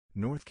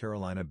North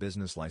Carolina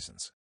business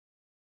license.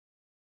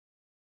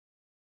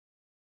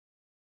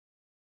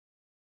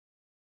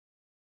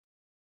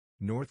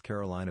 North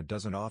Carolina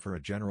doesn't offer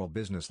a general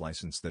business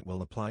license that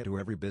will apply to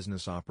every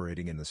business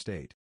operating in the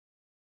state.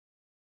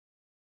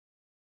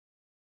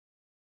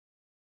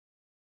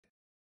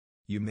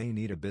 You may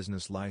need a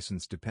business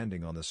license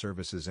depending on the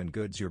services and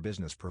goods your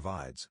business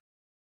provides.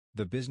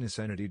 The business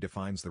entity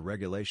defines the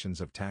regulations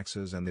of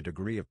taxes and the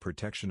degree of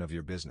protection of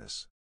your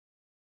business.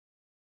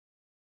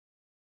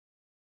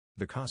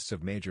 The costs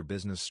of major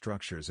business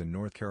structures in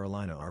North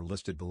Carolina are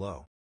listed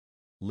below.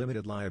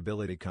 Limited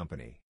Liability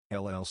Company,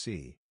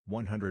 LLC,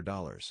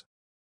 $100.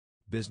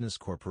 Business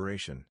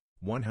Corporation,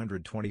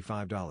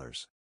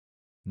 $125.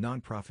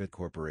 Nonprofit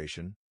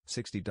Corporation,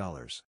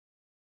 $60.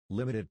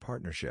 Limited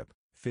Partnership,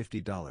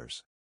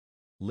 $50.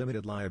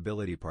 Limited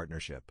Liability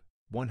Partnership,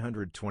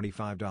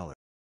 $125.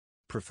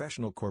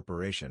 Professional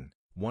Corporation,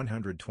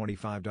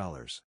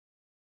 $125.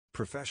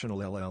 Professional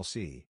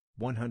LLC,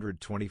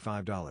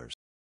 $125.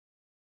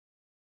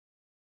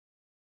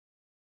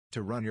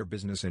 To run your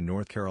business in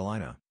North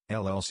Carolina,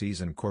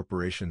 LLCs and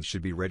corporations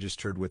should be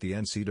registered with the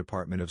NC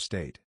Department of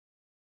State.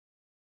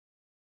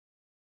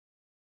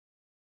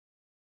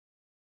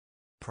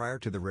 Prior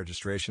to the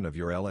registration of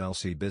your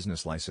LLC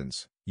business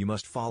license, you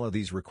must follow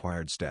these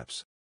required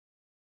steps.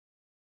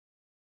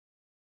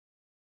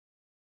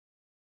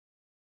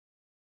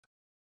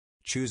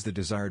 Choose the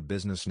desired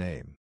business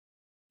name.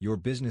 Your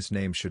business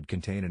name should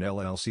contain an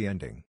LLC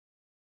ending.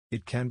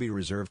 It can be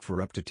reserved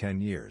for up to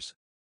 10 years.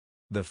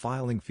 The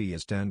filing fee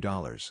is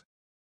 $10.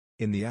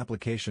 In the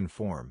application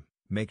form,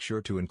 make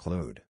sure to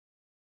include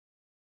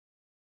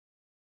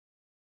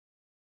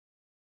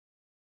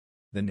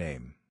the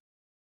name,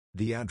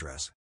 the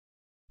address,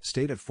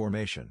 state of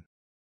formation,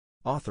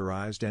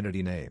 authorized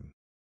entity name,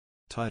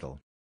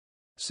 title,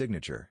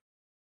 signature.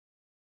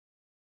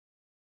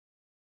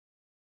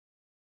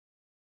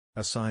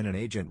 Assign an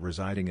agent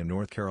residing in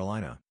North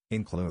Carolina,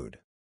 include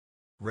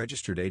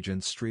registered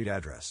agent's street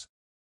address,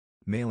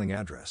 mailing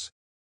address.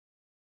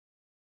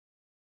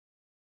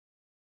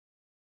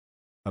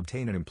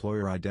 Obtain an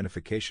Employer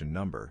Identification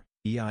Number,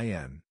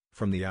 EIN,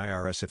 from the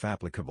IRS if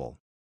applicable.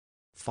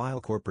 File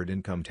corporate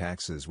income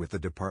taxes with the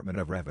Department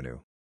of Revenue.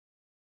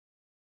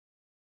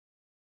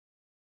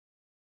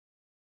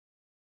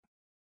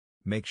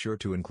 Make sure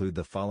to include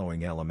the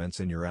following elements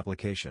in your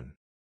application.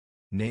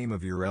 Name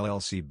of your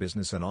LLC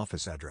business and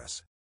office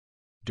address.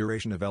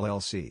 Duration of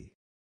LLC.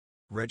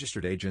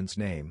 Registered agent's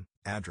name,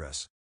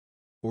 address.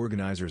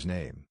 Organizer's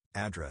name,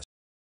 address.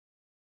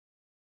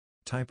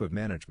 Type of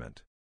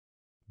management.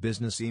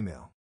 Business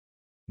email.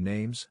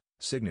 Names,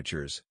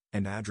 signatures,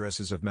 and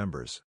addresses of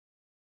members.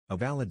 A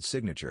valid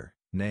signature,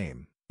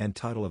 name, and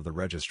title of the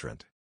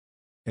registrant.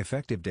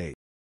 Effective date.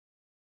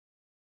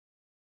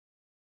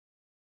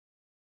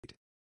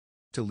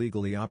 To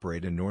legally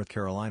operate in North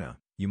Carolina,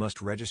 you must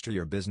register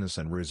your business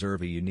and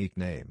reserve a unique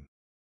name.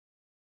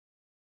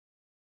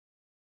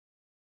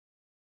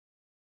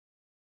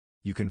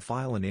 You can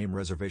file a name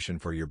reservation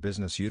for your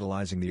business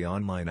utilizing the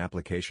online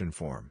application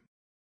form.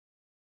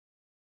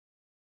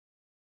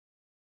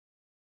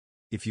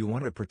 If you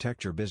want to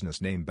protect your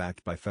business name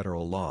backed by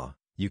federal law,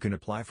 you can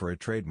apply for a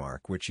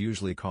trademark which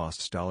usually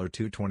costs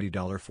 $220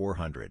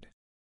 $400.